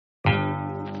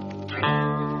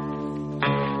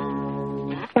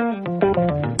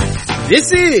This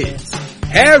is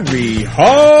Harry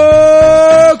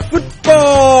Hog Football.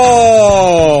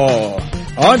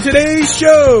 On today's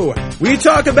show, we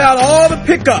talk about all the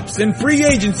pickups and free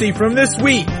agency from this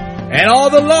week and all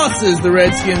the losses the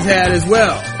Redskins had as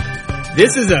well.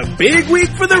 This is a big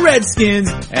week for the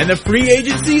Redskins and the free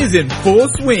agency is in full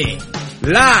swing.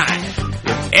 Live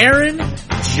with Aaron,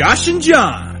 Josh, and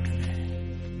John.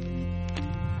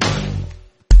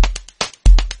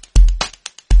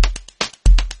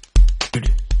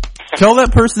 Tell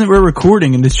that person that we're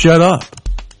recording and to shut up.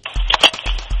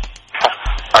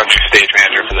 Our new stage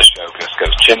manager for the show just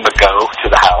goes, Jim McGo to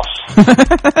the house.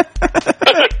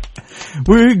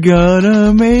 We're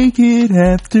gonna make it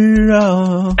after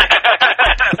all.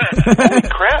 Holy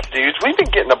crap, dudes. We've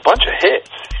been getting a bunch of hits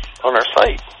on our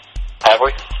site. Have we?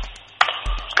 It's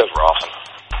because we're awesome.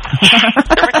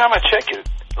 Every time I check it,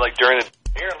 like during the...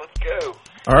 Here, let's go.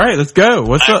 Alright, let's go.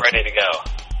 What's up? I'm ready to go.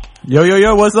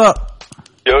 Yo, what's up?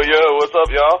 Yo, what's up,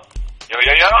 y'all?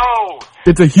 Yo.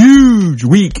 It's a huge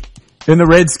week in the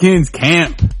Redskins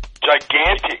camp.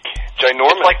 Gigantic.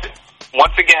 Ginormous.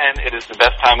 Once again, it is the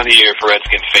best time of the year for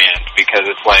Redskins fans because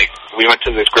it's like we went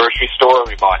to this grocery store and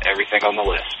we bought everything on the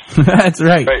list. That's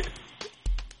right.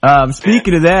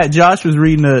 Speaking of that, Josh was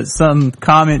reading some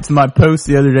comment to my post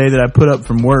the other day that I put up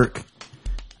from work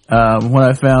when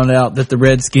I found out that the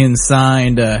Redskins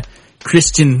signed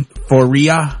Christian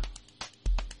Fauria.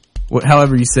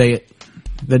 However you say it,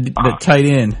 the tight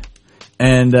end.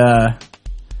 And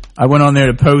I went on there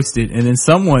to post it, and then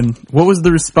what was the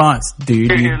response,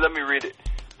 dude? Here, let me read it.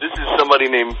 This is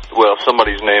somebody's name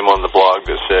on the blog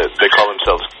that said they call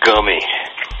themselves Gummy.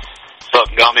 What's up,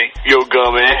 Gummy? Yo,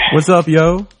 Gummy. What's up,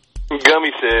 yo?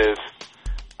 Gummy says,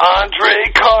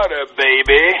 Andre Carter,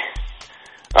 baby.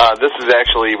 This is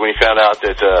actually when he found out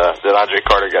that Andre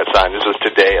Carter got signed. This was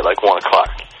today at like 1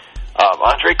 o'clock.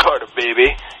 Andre Carter,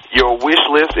 baby. Your wish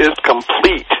list is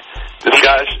complete. This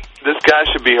guy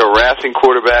should be harassing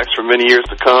quarterbacks for many years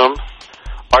to come.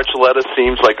 Archuleta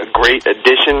seems like a great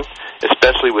addition,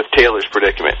 especially with Taylor's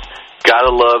predicament.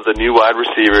 Gotta love the new wide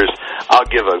receivers. I'll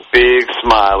give a big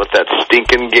smile if that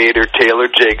stinking Gator Taylor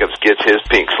Jacobs gets his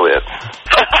pink slip.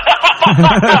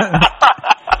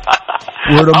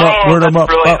 Word him up.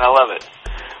 Brilliant. I love it.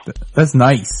 That's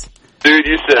nice. Dude,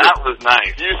 you said that was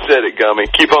nice. You said it, Gummy.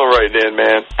 Keep on writing in,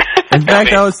 man. In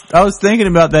fact, I was thinking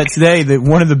about that today. That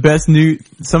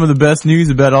some of the best news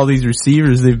about all these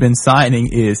receivers they've been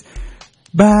signing is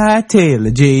by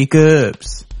Taylor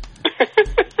Jacobs.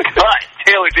 Cut,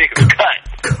 Taylor Jacobs. Cut.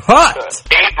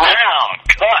 A. Brown.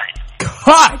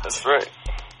 Cut. That's right.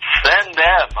 Send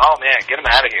them. Oh man, get them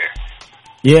out of here.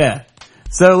 Yeah.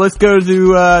 So let's go to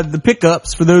the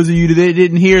pickups. For those of you that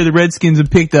didn't hear, the Redskins have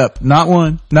picked up not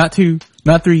 1, not 2,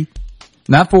 not 3,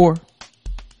 not 4,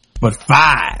 but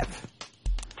 5.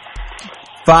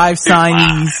 5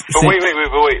 signees. But wait.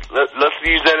 Let's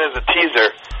use that as a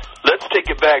teaser. Let's take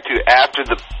it back to after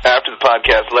the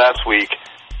podcast last week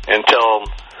and tell them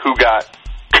who got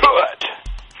cut,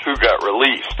 who got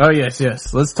released. Oh, yes.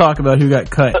 Let's talk about who got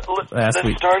cut last week.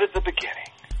 Let's start at the beginning.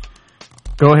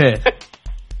 Go ahead.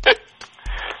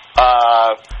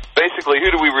 Basically, who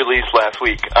did we release last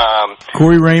week?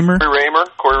 Corey Raymer at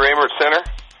center.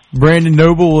 Brandon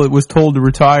Noble was told to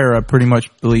retire, I pretty much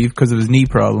believe, because of his knee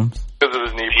problems.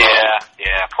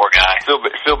 Yeah, poor guy.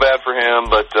 Feel bad for him,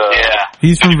 but yeah.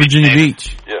 He's from Virginia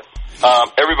Beach. Yeah.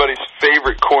 Everybody's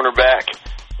favorite cornerback,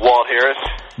 Walt Harris.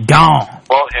 Gone.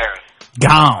 But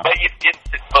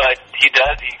you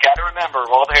got to remember,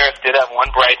 Walt Harris did have one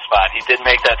bright spot. He did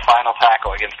make that final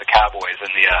tackle against the Cowboys in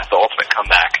the ultimate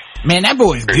comeback. Man, that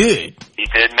boy's good. He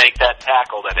did make that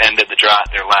tackle that ended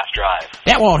their last drive.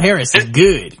 That Walt Harris is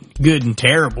good. Good and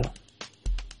terrible.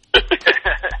 Let's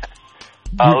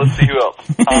see who else.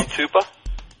 Tupa?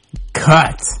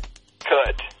 Cut.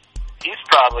 He's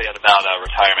probably at about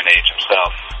retirement age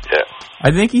himself. Yeah.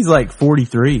 I think he's like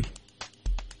 43.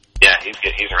 Yeah, he's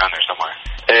around there somewhere.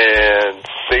 And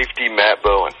safety Matt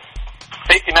Bowen.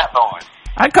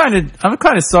 I'm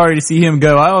kind of sorry to see him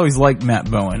go. I always liked Matt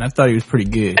Bowen. I thought he was pretty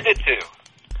good. I did too.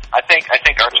 I think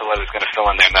Archuleta's going to fill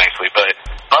in there nicely, but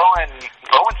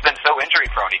Bowen's been so injury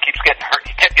prone. He keeps getting hurt.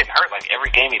 He kept getting hurt like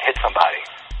every game he'd hit somebody.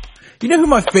 You know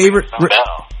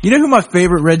who my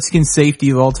favorite Redskins safety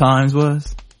of all times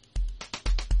was?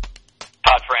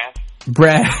 Todd France.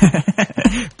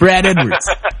 Brad Edwards.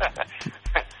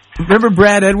 Remember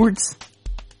Brad Edwards?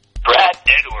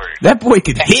 That boy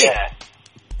could hit. Yeah.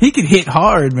 He could hit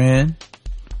hard, man.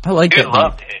 I like that. He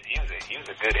loved to hit. He was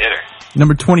a good hitter.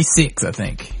 Number 26, I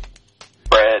think.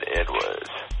 Brad Edwards.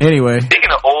 Anyway.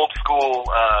 Speaking of old school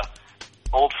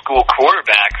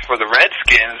quarterbacks for the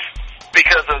Redskins,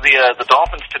 because of the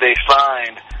Dolphins today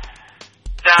signed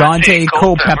Dante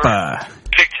Culpepper.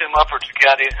 Picked him up or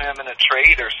got him in a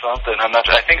trade or something. I'm not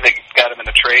sure. I think they got him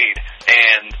in a trade.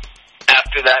 And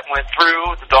after that went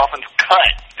through, the Dolphins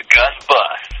cut the Gus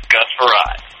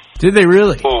Frerotte. Did they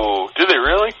really? Oh, did they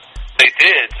really? They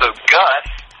did. So Gus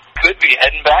could be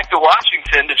heading back to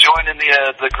Washington to join in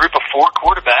the group of 4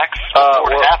 quarterbacks,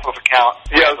 4.5 of a count.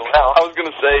 Yeah, I was going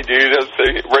to say, dude,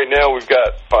 right now we've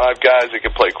got 5 guys that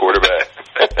can play quarterback.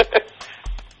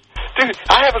 Dude,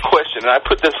 I have a question, and I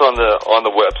put this on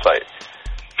the website.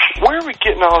 Where are we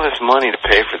getting all this money to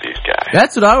pay for these guys?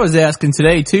 That's what I was asking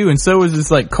today too, and so was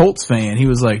this Colts fan. He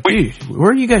was like, "Dude,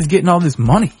 where are you guys getting all this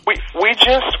money?" We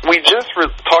just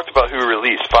talked about who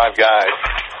released 5 guys.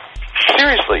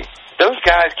 Seriously, those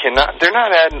guys cannot. They're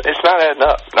not adding. It's not adding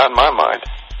up. Not in my mind.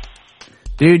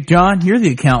 Dude, John, you're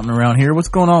the accountant around here. What's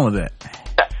going on with that?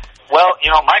 Well,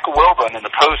 Michael Wilbon in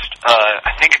the Post,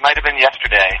 I think it might have been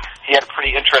yesterday, he had a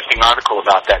pretty interesting article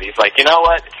about that. He's like, you know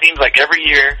what? It seems like every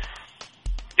year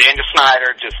Daniel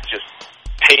Snyder just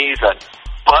pays a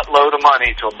buttload of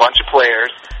money to a bunch of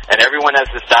players, and everyone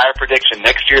has this dire prediction.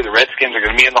 Next year, the Redskins are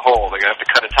going to be in the hole. They're going to have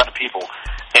to cut a ton of people.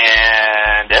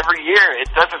 And every year,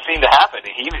 it doesn't seem to happen.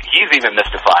 He's even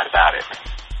mystified about it.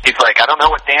 He's like, I don't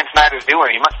know what Dan Snyder's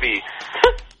doing. He must be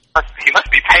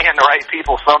paying the right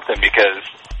people something, because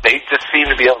they just seem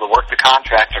to be able to work the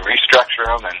contracts and restructure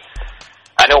them. And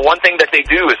I know one thing that they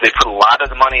do is they put a lot of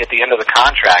the money at the end of the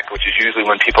contract, which is usually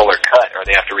when people are cut or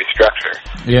they have to restructure.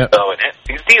 Yeah. So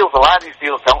a lot of these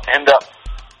deals don't end up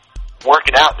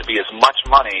working out to be as much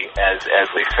money as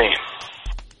they seem.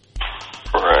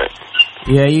 Right.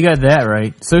 Yeah, you got that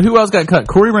right. So who else got cut?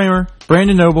 Corey Raymer,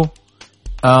 Brandon Noble.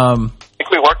 I think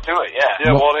we worked through it. Yeah.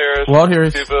 Yeah. Walt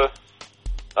Harris. Tuba.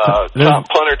 Tom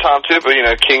Tuba,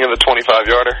 king of the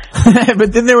 25-yarder.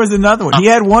 But then there was another one. He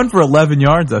had one for 11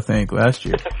 yards, I think, last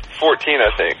year. 14,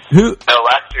 I think. No,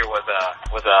 last year was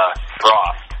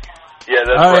Frost. Yeah,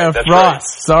 that's right. Yeah, that's Frost. Right.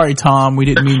 Sorry, Tom. We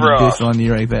didn't mean to diss on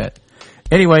you like that.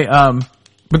 Anyway,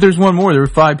 but there's one more. There were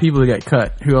 5 people that got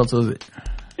cut. Who else was it?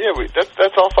 Yeah,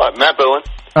 that's all 5. Matt Bowen.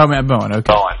 Oh, Matt Bowen.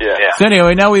 Okay. Bowen. Yeah. So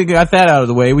anyway, now we got that out of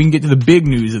the way. We can get to the big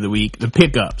news of the week, the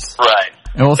pickups. Right.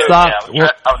 And we'll stop. Yeah,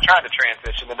 I was trying to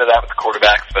transition into that with the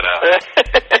quarterbacks, but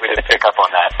we didn't pick up on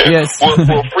that. Yes. Well,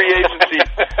 free agency.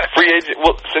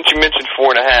 Well, since you mentioned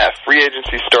 4.5, free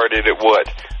agency started at what?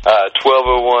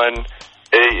 12:01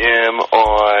 a.m.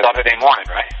 on Saturday morning,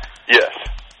 right? Yes.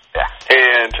 Yeah.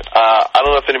 And I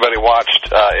don't know if anybody watched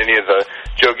any of the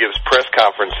Joe Gibbs press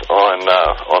conference on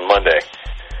Monday,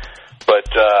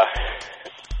 but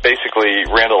basically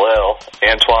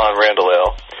Antoine Randall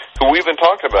L., who we've been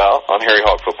talking about on Harry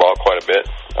Hog Football quite a bit,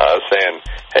 saying,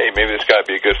 hey, maybe this guy would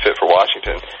be a good fit for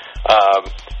Washington.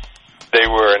 They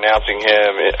were announcing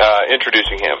him,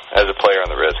 introducing him as a player on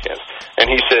the Redskins.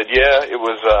 And he said, yeah, it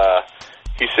was,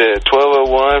 he said,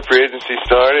 12:01, free agency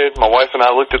started. My wife and I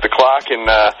looked at the clock, and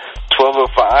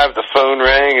 12:05, the phone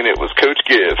rang, and it was Coach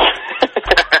Gibbs.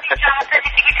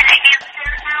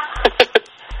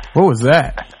 What was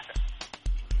that?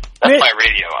 That's my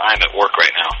radio. I'm at work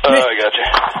right now. Oh, I gotcha.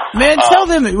 Man, tell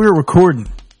them that we were recording.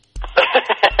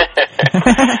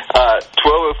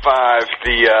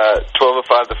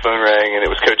 12:05, the phone rang, and it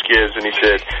was Coach Gibbs, and he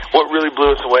said, what really blew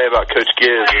us away about Coach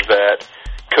Gibbs is that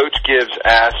Coach Gibbs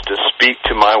asked to speak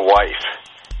to my wife,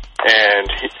 and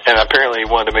apparently he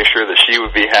wanted to make sure that she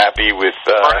would be happy with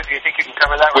do you think you can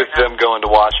cover that with them going to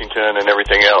Washington and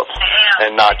everything else,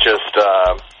 and not just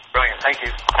brilliant, thank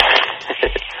you.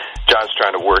 John's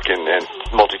trying to work and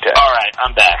multitask. All right,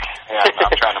 I'm back. Yeah,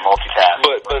 I'm trying to multitask.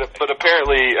 But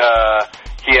apparently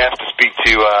he asked to speak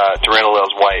to Randall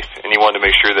L's wife, and he wanted to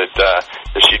make sure that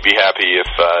she'd be happy if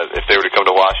they were to come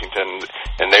to Washington,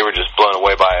 and they were just blown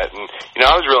away by it. And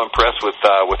I was real impressed with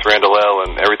Randall L.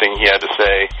 and everything he had to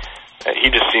say. He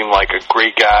just seemed like a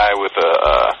great guy with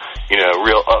a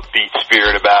real upbeat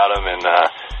spirit about him, and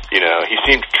he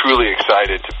seemed truly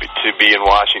excited to be in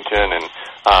Washington, and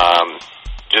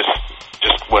just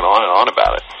went on and on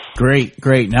about it. Great.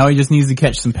 Now he just needs to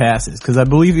catch some passes, because I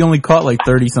believe he only caught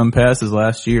 30-some passes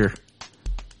last year.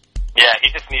 Yeah,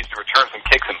 he just needs to return some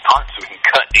kicks and punts so we can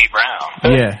cut D.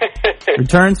 Brown. Yeah.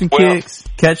 Return some kicks,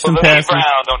 catch some passes. D.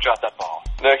 Brown, don't drop that ball.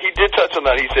 No, he did touch on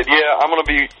that. He said, yeah, I'm going to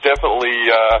be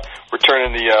definitely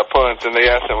returning the punts. And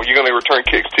they asked him, well, you're going to return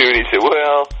kicks too? And he said,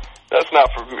 well, that's not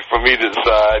for me to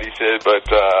decide. He said, but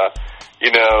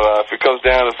if it comes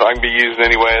down, if I can be used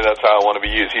anyway, that's how I want to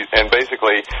be used. And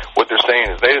basically what they're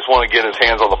saying is they just want to get his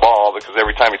hands on the ball, because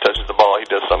every time he touches the ball, he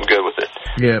does something good with it.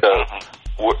 Yeah. So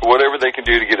whatever they can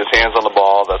do to get his hands on the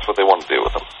ball, that's what they want to do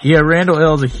with him. Yeah, Randall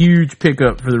L. is a huge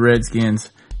pickup for the Redskins.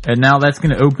 And now that's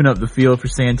going to open up the field for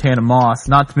Santana Moss.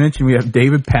 Not to mention we have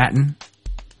David Patton,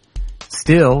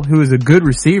 still, who is a good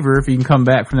receiver if he can come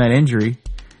back from that injury.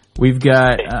 We've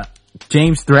got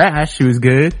James Thrash, who is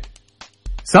good.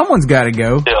 Someone's got to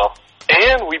go. Still.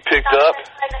 And we picked up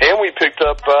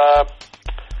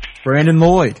Brandon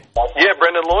Lloyd. Yeah,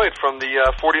 Brendan Lloyd from the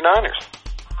 49ers.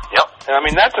 Yep. And, I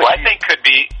mean, that's I think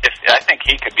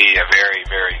he could be a very,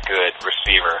 very good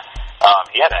receiver.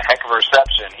 He had a heck of a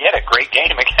reception. He had a great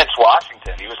game against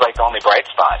Washington. He was like the only bright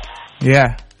spot.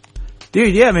 Yeah.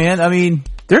 Dude, yeah, man. I mean,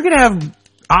 they're going to have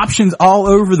options all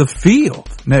over the field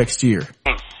next year.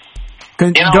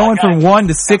 Going from 1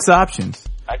 to 6 options.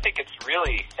 I think it's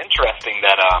really interesting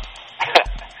that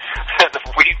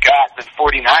we've got the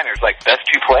 49ers like best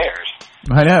 2 players.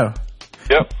 I know.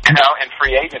 Yep. You know, in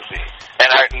free agency.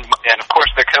 And of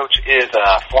course the coach is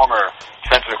a former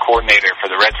defensive coordinator for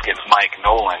the Redskins, Mike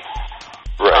Nolan.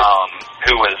 Right.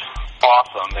 Who was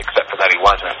awesome, except for that he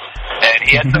wasn't. And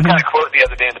he had some kind of quote the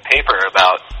other day in the paper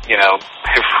about, you know,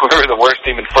 we're the worst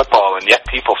team in football, and yet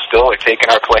people still are taking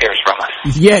our players from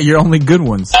us. Yeah, you're only good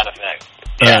ones. That effect.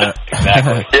 Yeah,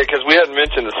 exactly. Yeah, because we hadn't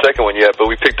mentioned the second one yet, but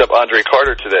we picked up Andre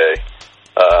Carter today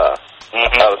out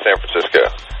of San Francisco.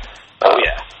 Oh,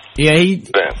 yeah. Yeah,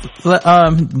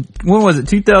 when was it?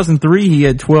 2003, he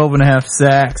had 12.5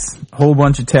 sacks, a whole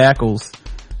bunch of tackles.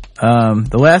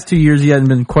 The last 2 years he hasn't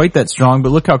been quite that strong,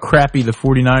 but look how crappy the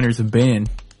 49ers have been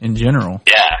in general.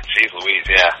 Yeah, geez Louise,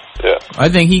 yeah. Yeah. I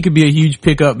think he could be a huge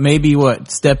pickup, maybe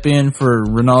step in for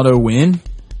Ronaldo Wynn?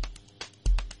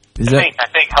 I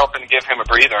think helping give him a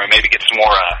breather and maybe get some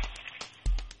more, I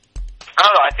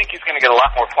don't know, I think he's going to get a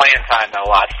lot more playing time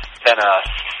than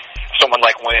someone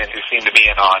like Wynn who seemed to be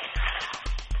in on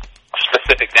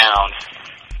specific downs.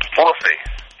 We'll see.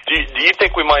 Do you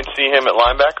think we might see him at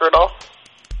linebacker at all?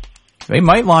 They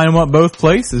might line him up both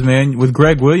places, man. With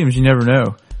Greg Williams, you never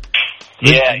know.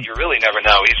 Yeah, you really never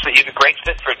know. He's a great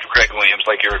fit for Greg Williams,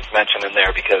 like you were mentioning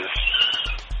there, because,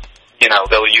 you know,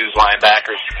 they'll use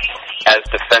linebackers as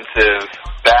defensive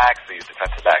backs. They use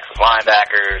defensive backs as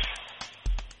linebackers.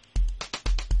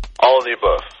 All of the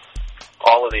above.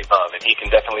 All of the above, and he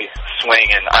can definitely swing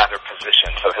in either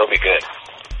position, so he'll be good.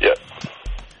 Yep.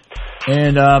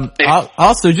 And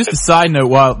also, just a side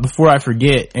note, before I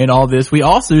forget, in all this, we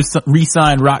also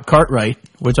re-signed Rock Cartwright,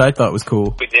 which I thought was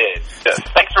cool. We did. Yes.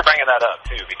 Thanks for bringing that up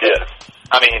too, because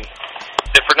I mean,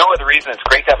 if for no other reason, it's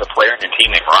great to have a player in your team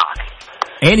named Rock.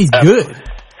 And he's good.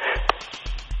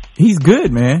 He's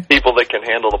good, man. People that can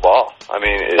handle the ball. I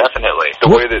mean, definitely the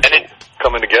way that it's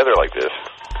coming together like this.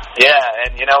 Yeah,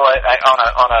 and you know what?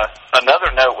 Another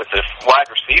note with the wide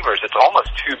receivers, it's almost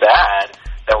too bad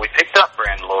that we picked up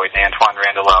Brandon Lloyd and Antoine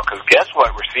Randall, because guess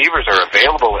what? Receivers are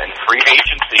available in free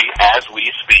agency as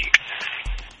we speak.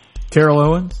 Terrell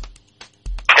Owens,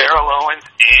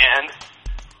 and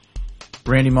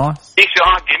Randy Moss.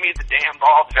 Keyshawn, give me the damn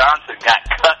ball. Johnson got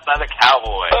cut by the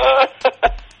Cowboys.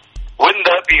 Wouldn't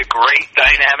that be a great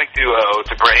dynamic duo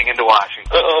to bring into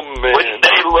Washington? Oh, man. Wouldn't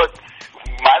they look...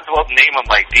 Might as well name them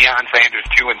like Deion Sanders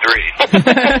 2 and 3.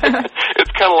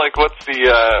 It's kind of like what's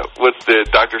the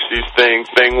Dr. Seuss thing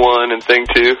 1 and thing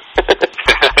 2?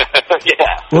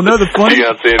 Yeah. Well, no, the funny.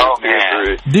 Deion Sanders 2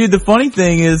 and 3. Dude, the funny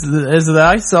thing is that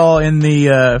I saw in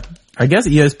the I guess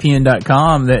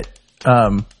ESPN.com that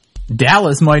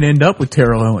Dallas might end up with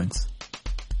Terrell Owens.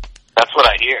 That's what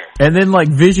I hear. And then like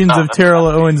visions of Terrell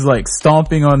Owens like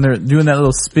stomping on doing that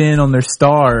little spin on their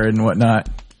star and whatnot.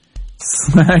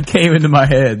 That came into my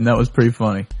head, and that was pretty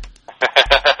funny.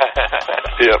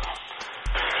 Yep.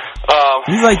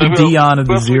 He's like the Dion of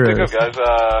the Zeros. Guys,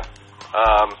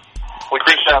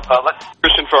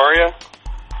 Christian Faria.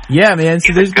 Yeah, man. So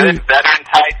he's a good veteran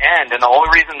tight end, and the only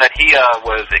reason that he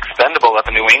was expendable up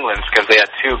in New England is because they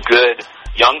had 2 good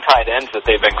young tight ends that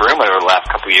they've been grooming over the last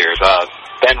couple of years.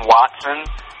 Ben Watson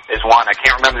is one. I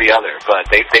can't remember the other, but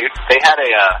they had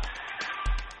a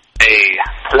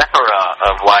plethora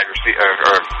of wide receiver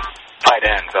or tight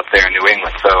ends up there in New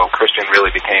England. So Christian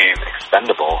really became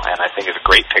expendable, and I think is a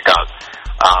great pickup.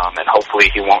 And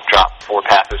hopefully he won't drop 4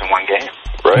 passes in one game,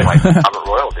 right? Like Robert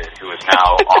Royal did, who is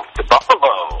now off to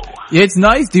Buffalo. Yeah, it's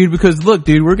nice, dude, because look,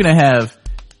 dude, we're gonna have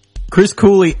Chris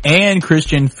Cooley and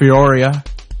Christian Fioria,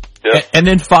 and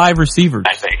then 5 receivers.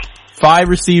 I think 5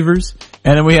 receivers,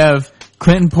 and then we have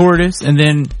Clinton Portis, and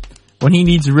then when he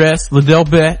needs a rest, Liddell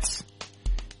Betts.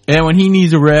 And when he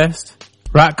needs a rest,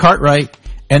 Rock Cartwright.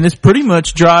 And this pretty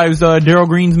much drives Darryl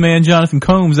Green's man Jonathan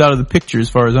Combs out of the picture as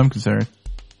far as I'm concerned.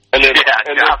 And then,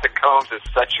 Jonathan Combs is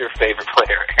such your favorite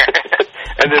player.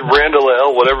 And then Randall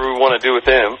L., whatever we want to do with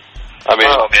him. I mean,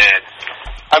 oh, man.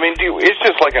 I mean, dude, it's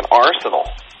just like an arsenal.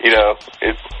 You know,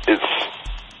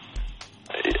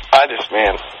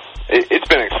 man, it's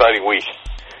been an exciting week.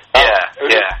 And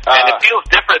it feels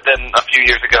different than a few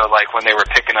years ago, like when they were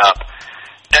picking up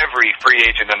every free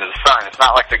agent under the sun. It's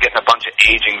not like they're getting a bunch of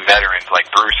aging veterans like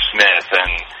Bruce Smith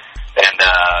and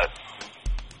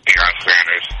Deion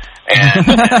Sanders and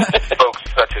folks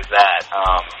such as that.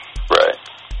 Right.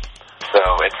 So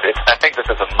I think this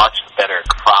is a much better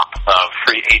crop of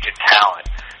free agent talent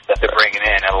that they're bringing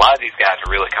in, and a lot of these guys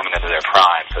are really coming into their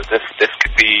prime. So this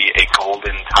could be a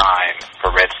golden time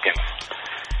for the Redskins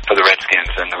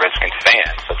and the Redskins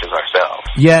fans, such as ourselves.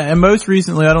 Yeah, and most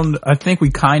recently, I think we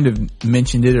kind of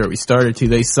mentioned it, or we started to.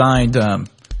 They signed,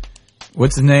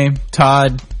 what's his name?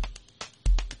 Todd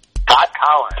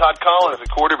Collins. Todd Collins, the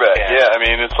quarterback. Yeah, I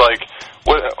mean, it's like,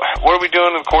 what are we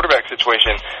doing in the quarterback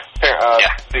situation?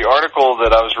 The article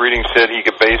that I was reading said he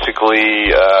could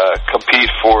basically compete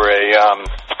for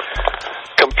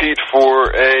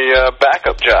a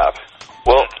backup job.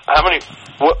 Well,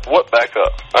 what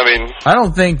backup? I mean, I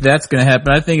don't think that's going to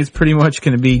happen. I think it's pretty much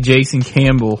going to be Jason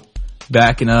Campbell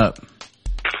backing up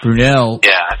Brunell.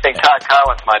 Yeah, I think Todd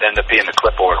Collins might end up being the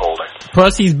clipboard holder.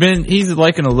 Plus, he's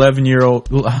like an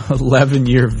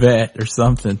 11-year vet or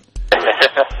something.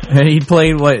 And he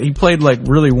played like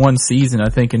really one season, I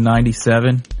think, in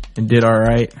 '97, and did all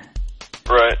right.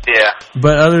 Right. Yeah.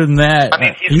 But other than that,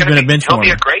 he's been a bench warmer.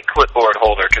 He'll be a great clipboard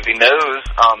holder because he knows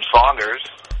Saunders'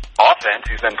 offense.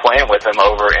 He's been playing with him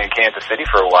over in Kansas City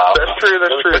for a while. That's true.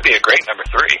 That's true. Could be a great number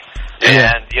 3.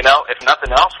 Yeah. And if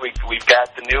nothing else, we've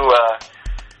got the new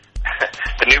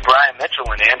Brian Mitchell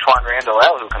and Antoine Randall,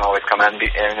 who can always come in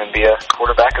and be a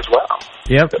quarterback as well.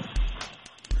 Yep.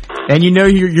 And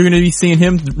you're going to be seeing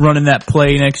him running that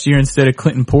play next year instead of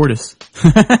Clinton Portis.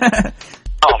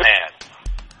 Oh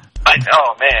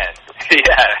man.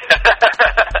 Yeah.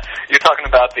 You're talking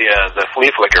about the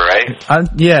flea flicker, right? I'm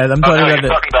talking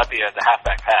talking about the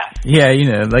halfback pass. Yeah,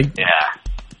 the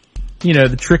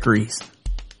trickeries.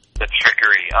 The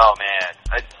trickery. Oh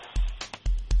man.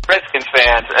 Redskins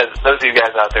fans, as those of you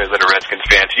guys out there that are Redskins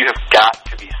fans, you have got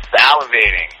to be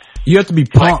salivating. You have to be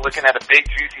pumped. It's like looking at a big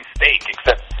juicy steak,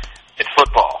 except it's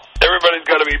football. Everybody's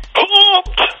got to be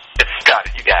pumped.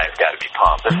 You guys got to be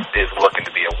pumped. This is looking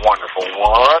to be a wonderful,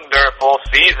 wonderful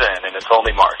season, and it's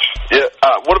only March. Yeah.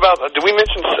 What about? Did we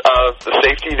mention the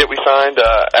safety that we signed,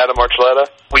 Adam Archuleta?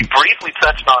 We briefly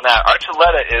touched on that.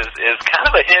 Archuleta is kind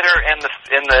of a hitter in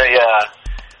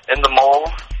the mold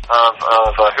of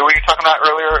who were you talking about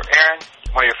earlier, Aaron?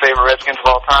 One of your favorite Redskins of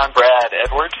all time, Brad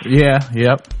Edwards. Yeah.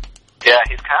 Yep. Yeah,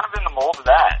 he's kind of in the mold of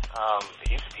that.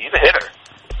 He's a hitter.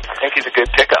 I think he's a good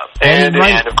pickup. And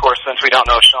of course, since we don't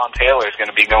know if Sean Taylor is going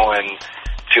to be going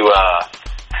to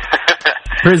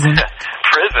prison.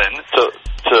 So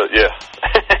yeah.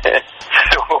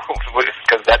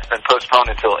 Because that's been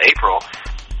postponed until April.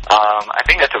 I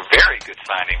think that's a very good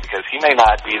signing because he may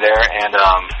not be there, and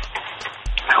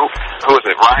who is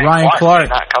it? Ryan Clark may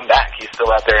not come back. He's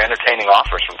still out there entertaining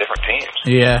offers from different teams.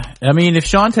 Yeah, I mean, if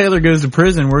Sean Taylor goes to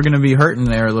prison, we're going to be hurting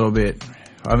there a little bit.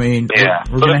 I mean, yeah.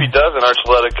 But if he doesn't,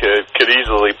 Archuleta could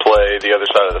easily play the other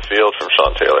side of the field from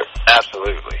Sean Taylor.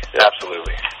 Absolutely.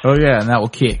 Oh yeah, and that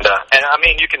will kick. And I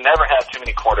mean, you can never have too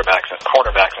many quarterbacks and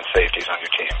safeties on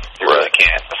your team. You really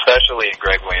can't, especially in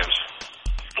Greg Williams'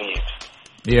 schemes.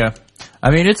 Yeah, I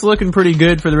mean, it's looking pretty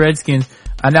good for the Redskins.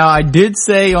 Now, I did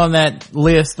say on that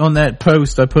list, on that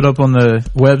post I put up on the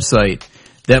website,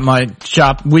 that my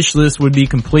shop wish list would be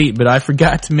complete, but I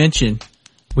forgot to mention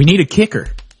we need a kicker.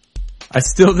 I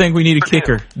still think we need a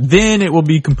kicker. Then it will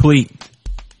be complete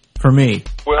for me.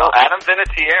 Well, Adam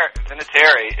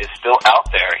Vinatieri is still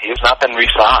out there. He has not been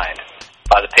re-signed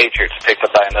by the Patriots, picked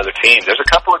up by another team. There's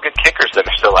a couple of good kickers that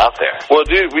are still out there. Well,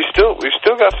 dude, we've still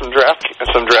got some draft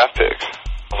picks.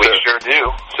 We sure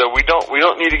do. So we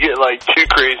don't need to get like too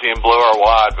crazy and blow our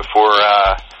wad before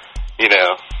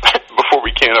before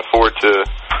we can't afford to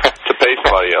pay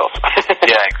somebody else.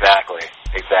 Yeah, exactly.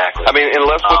 I mean,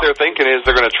 unless what they're thinking is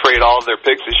they're going to trade all of their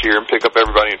picks this year and pick up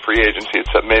everybody in free agency,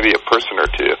 except maybe a person or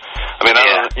two. I mean,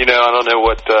 I don't know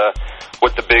what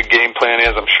the big game plan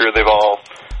is. I'm sure they've all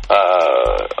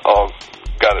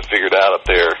got it figured out up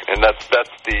there, and that's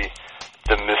the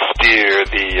mystere,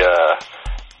 the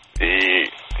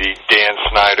Dan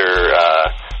Snyder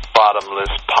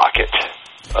bottomless pocket.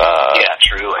 Yeah,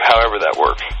 truly. However that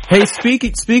works. Hey,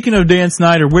 speaking of Dan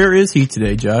Snyder, where is he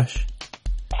today, Josh?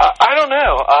 I don't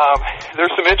know. There's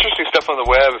some interesting stuff on the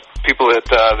web. People that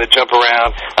jump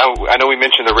around. I know we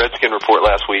mentioned the Redskin report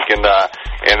last week, and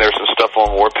there's some stuff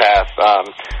on Warpath.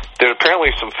 There are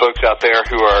apparently some folks out there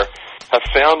who have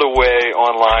found a way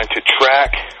online to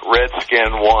track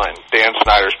Redskin 1, Dan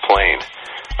Snyder's plane.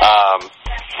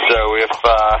 So if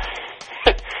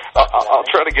I'll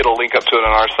try to get a link up to it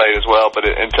on our site as well. But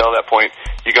until that point,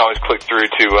 you can always click through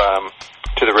to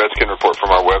the Redskin Report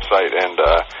from our website and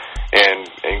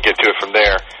get to it from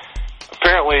there.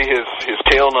 Apparently, his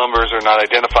tail numbers are not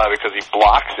identified because he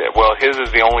blocks it. Well, his is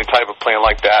the only type of plane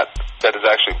like that is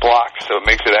actually blocked, so it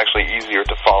makes it actually easier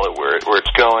to follow where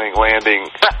it's going, landing,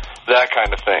 that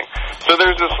kind of thing. So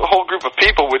there's this whole group of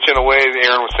people, which in a way,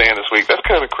 Aaron was saying this week, that's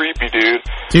kind of creepy, dude.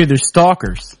 Dude, they're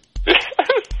stalkers.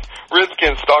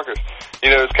 Redskin stalkers. You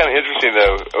know, it's kind of interesting,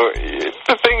 though.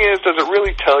 The thing is, does it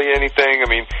really tell you anything? I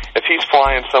mean, if he's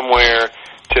flying somewhere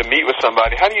to meet with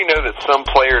somebody, how do you know that some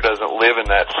player doesn't live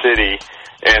in that city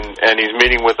and he's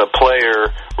meeting with a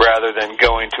player rather than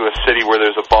going to a city where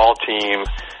there's a ball team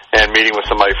and meeting with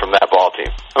somebody from that ball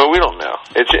team? I mean, we don't know.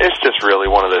 It's just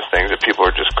really one of those things that people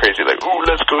are just crazy, like, ooh,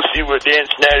 let's go see where Dan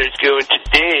Snyder's going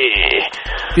today.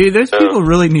 Dude, those people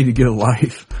really need to get a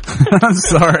life. I'm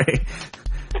sorry.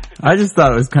 I just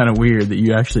thought it was kind of weird that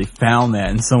you actually found that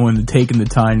and someone had taken the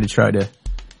time to try to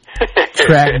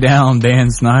track down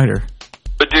Dan Snyder.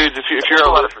 But dudes, if you're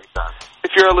our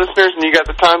listeners and you got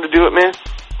the time to do it, man,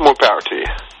 more power to you.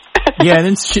 Yeah,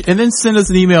 and then send us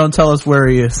an email and tell us where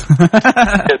he is. Yeah,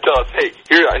 tell us, hey,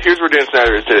 here's where Dan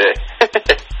Snyder is today.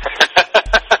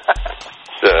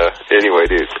 So anyway,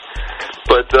 dudes.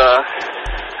 But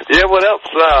yeah, what else?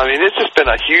 I mean, it's just been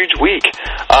a huge week.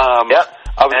 Yep.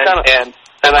 I was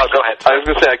go ahead. I was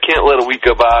going to say, I can't let a week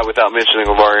go by without mentioning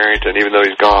LeVar Arrington, even though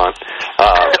he's gone.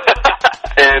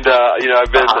 And you know,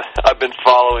 I've been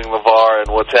following LeVar and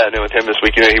what's happening with him this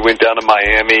week. You know, he went down to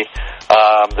Miami.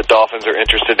 The Dolphins are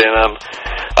interested in him.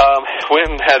 Went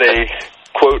and had a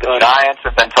quote. The Giants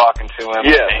have been talking to him.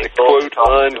 Yes, a quote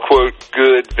unquote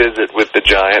good visit with the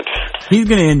Giants. He's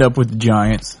going to end up with the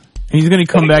Giants. He's going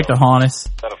to come back to haunt us.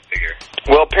 That'll figure.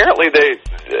 Well, apparently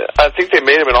I think they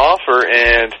made him an offer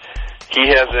and he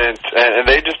hasn't, and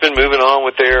they've just been moving on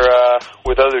with their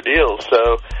with other deals.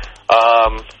 So,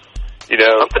 you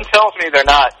know, something tells me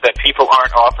that people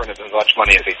aren't offering him as much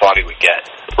money as he thought he would get.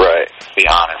 Right. To be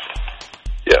honest.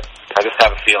 Yep. I just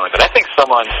have a feeling, but I think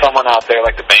someone out there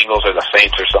like the Bengals or the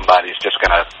Saints or somebody is just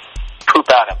going to poop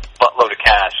out a buttload of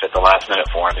cash at the last minute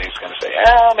for him. And he's going to say,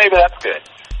 maybe that's good.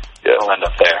 Yeah. He'll end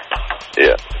up there.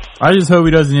 Yeah. I just hope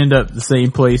he doesn't end up the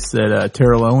same place that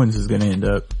Terrell Owens is going to end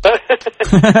up.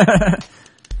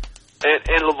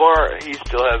 And LeVar, he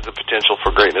still has the potential for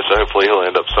greatness, so hopefully he'll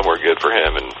end up somewhere good for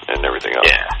him and everything else.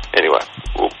 Yeah. Anyway,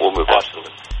 we'll move on.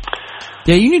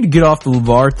 Yeah, you need to get off the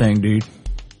LeVar thing, dude.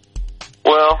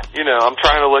 Well, you know, I'm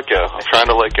trying to let go.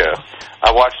 I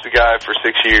watched the guy for 6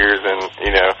 years, and,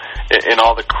 you know, in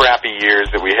all the crappy years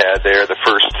that we had there, the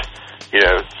first, you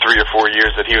know, 3 or 4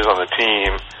 years that he was on the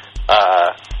team,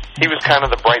 he was kind of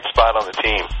the bright spot on the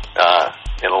team,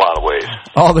 in a lot of ways.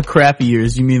 All the crappy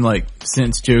years, you mean like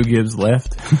since Joe Gibbs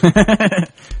left?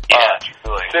 Yeah,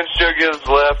 truly. Since Joe Gibbs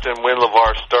left and when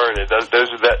LeVar started, that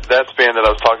span that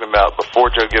I was talking about before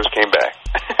Joe Gibbs came back.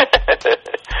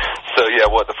 So yeah,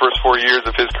 the first 4 years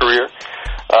of his career.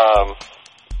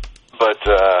 But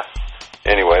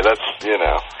anyway, that's, you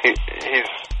know,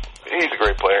 he's a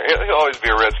great player. He'll always be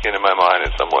a Redskin in my mind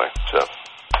in some way. So.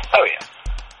 Oh yeah.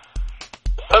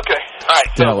 Okay. All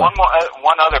right. So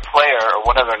one other player or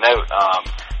one other note.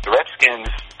 The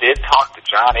Redskins did talk to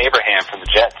John Abraham from the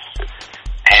Jets,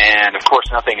 and of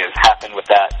course nothing has happened with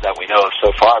that we know of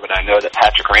so far. But I know that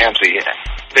Patrick Ramsey,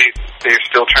 they're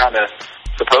still trying to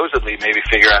supposedly maybe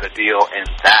figure out a deal in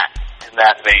that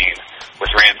vein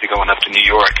with Ramsey going up to New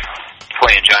York,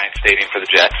 playing Giant Stadium for the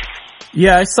Jets.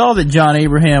 Yeah, I saw that John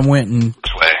Abraham went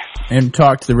and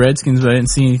talked to the Redskins, but I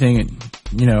didn't see anything,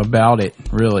 you know, about it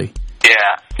really.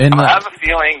 Yeah. And I have a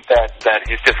feeling that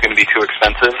it's just going to be too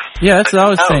expensive. Yeah, that's what I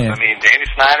was saying. I mean, Danny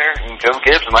Snyder and Joe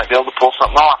Gibbs might be able to pull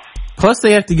something off. Plus,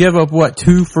 they have to give up,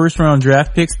 2 first-round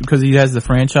draft picks because he has the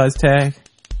franchise tag?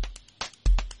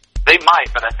 They might,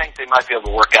 but I think they might be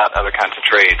able to work out other kinds of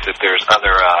trades if there's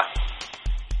other,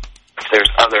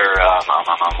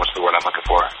 what's the word I'm looking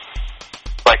for?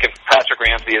 Like if Patrick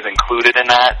Ramsey is included in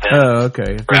that, then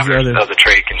okay. The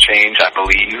trade can change, I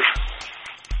believe.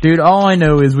 Dude, all I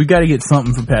know is we got to get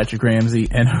something for Patrick Ramsey,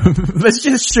 and let's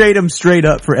just trade him straight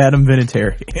up for Adam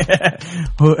Vinatieri.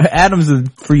 Adam's a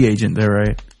free agent, though,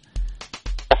 right?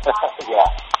 Yeah.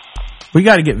 We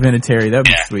got to get Vinatieri. That'd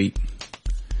be sweet.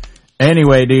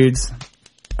 Anyway, dudes.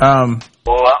 Well,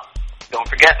 don't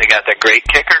forget they got that great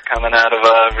kicker coming out of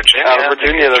Virginia.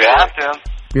 Draft him.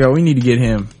 Yeah, we need to get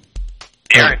him.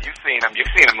 Aaron, you've seen him. You've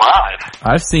seen him live.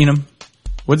 I've seen him.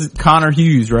 What's it? Connor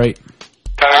Hughes, right?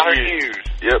 Connor Hughes.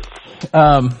 Yep.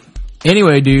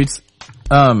 Anyway, dudes.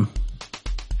 What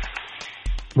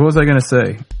was I gonna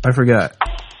say? I forgot.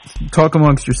 Talk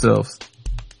amongst yourselves.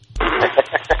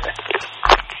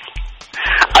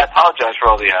 apologize for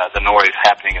all the noise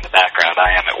happening in the background.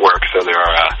 I am at work, so there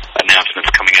are announcements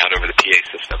coming out over the PA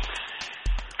system.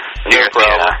 No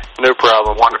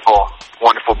problem.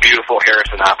 Wonderful, beautiful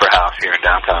Harrison Opera House here in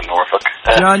downtown Norfolk.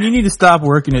 John, you need to stop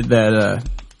working at that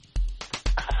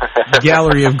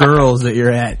gallery of girls that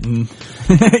you're at and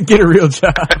get a real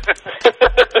job.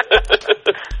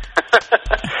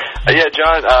 Yeah,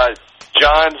 John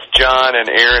and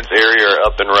Aaron's area are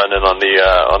up and running on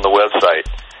the website.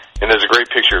 And there's a great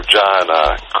picture of John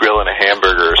grilling a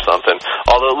hamburger or something.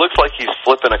 Although it looks like he's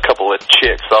flipping a couple of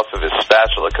chicks off of his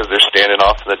spatula because they're standing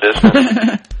off in the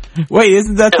distance. Wait,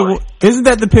 isn't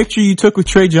that the picture you took with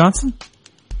Trey Johnson?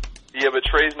 Yeah, but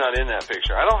Trey's not in that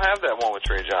picture. I don't have that one with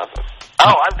Trey Johnson. Oh,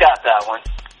 I've got that one.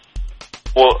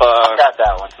 Well, I've got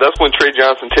that one. That's when Trey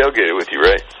Johnson tailgated with you,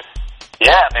 right?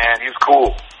 Yeah, man, he was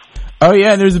cool. Oh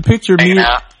yeah, and there's a picture of me.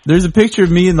 There's a picture of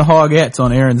me in the Hogettes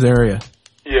on Aaron's area.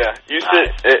 Yeah, you said,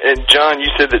 and John, you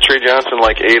said that Trey Johnson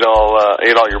ate all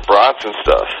your brats and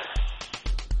stuff.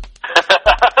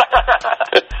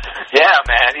 Yeah,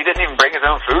 man, he didn't even bring his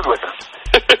own food with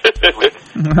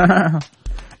him.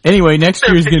 Anyway, next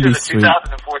year's gonna be sweet.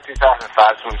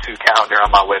 2004-2005 swimsuit calendar on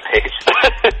my webpage.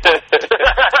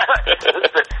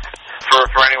 For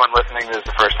anyone listening, this is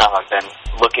the first time I've been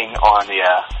looking on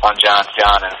John's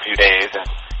John in a few days, and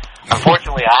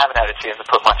unfortunately, I haven't had a chance to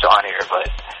put much on here, but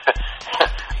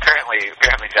apparently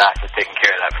Josh is taking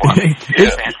care of that for me.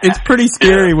 It's pretty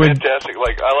scary when fantastic.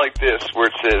 Like I like this where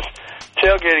it says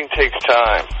tailgating takes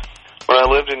time. When I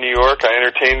lived in New York, I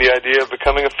entertained the idea of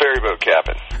becoming a ferry boat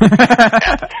captain.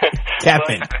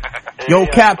 Captain. Yo,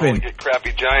 Captain. Get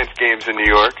crappy Giants games in New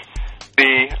York.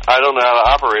 B, I don't know how to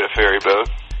operate a ferry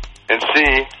boat. And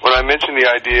C, when I mentioned the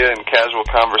idea in casual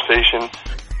conversation,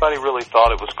 nobody really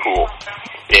thought it was cool.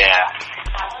 Yeah.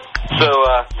 So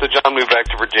John moved back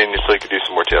to Virginia so he could do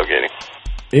some more tailgating.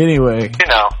 Anyway.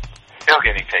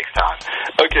 Tailgating takes time.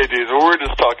 Okay, dudes, well, we're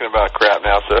just talking about crap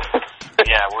now, so...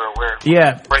 Yeah, we're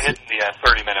hitting the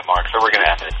 30-minute mark, so we're going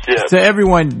to end it. Yeah. So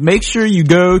everyone, make sure you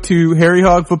go to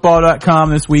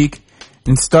harryhogfootball.com this week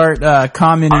and start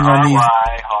commenting on these.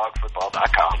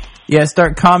 Hogfootball.com. Yeah,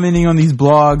 start commenting on these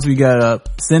blogs we got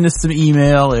up. Send us some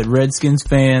email at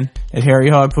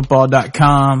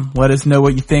redskinsfan@harryhogfootball.com. Let us know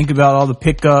what you think about all the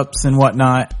pickups and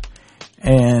whatnot.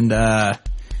 And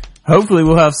hopefully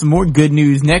we'll have some more good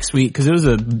news next week because it was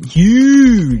a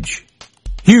huge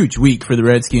week for the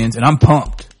Redskins, and I'm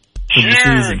pumped for the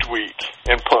season. Huge week.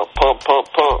 And pumped.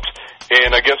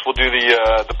 And I guess we'll do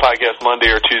the podcast Monday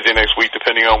or Tuesday next week,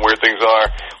 depending on where things are.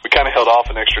 We kind of held off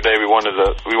an extra day. We wanted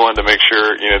to make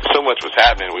sure, so much was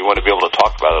happening. We wanted to be able to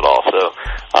talk about it all. So,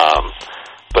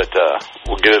 but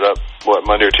we'll get it up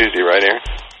Monday or Tuesday, right, Aaron?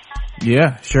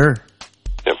 Yeah, sure.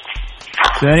 Yep.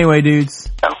 So anyway, dudes,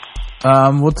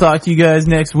 we'll talk to you guys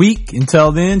next week.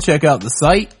 Until then, check out the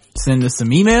site. Send us some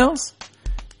emails.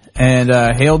 And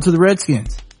hail to the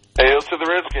Redskins. Hail to the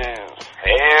Redskins.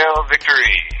 Hail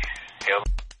victory. Hail.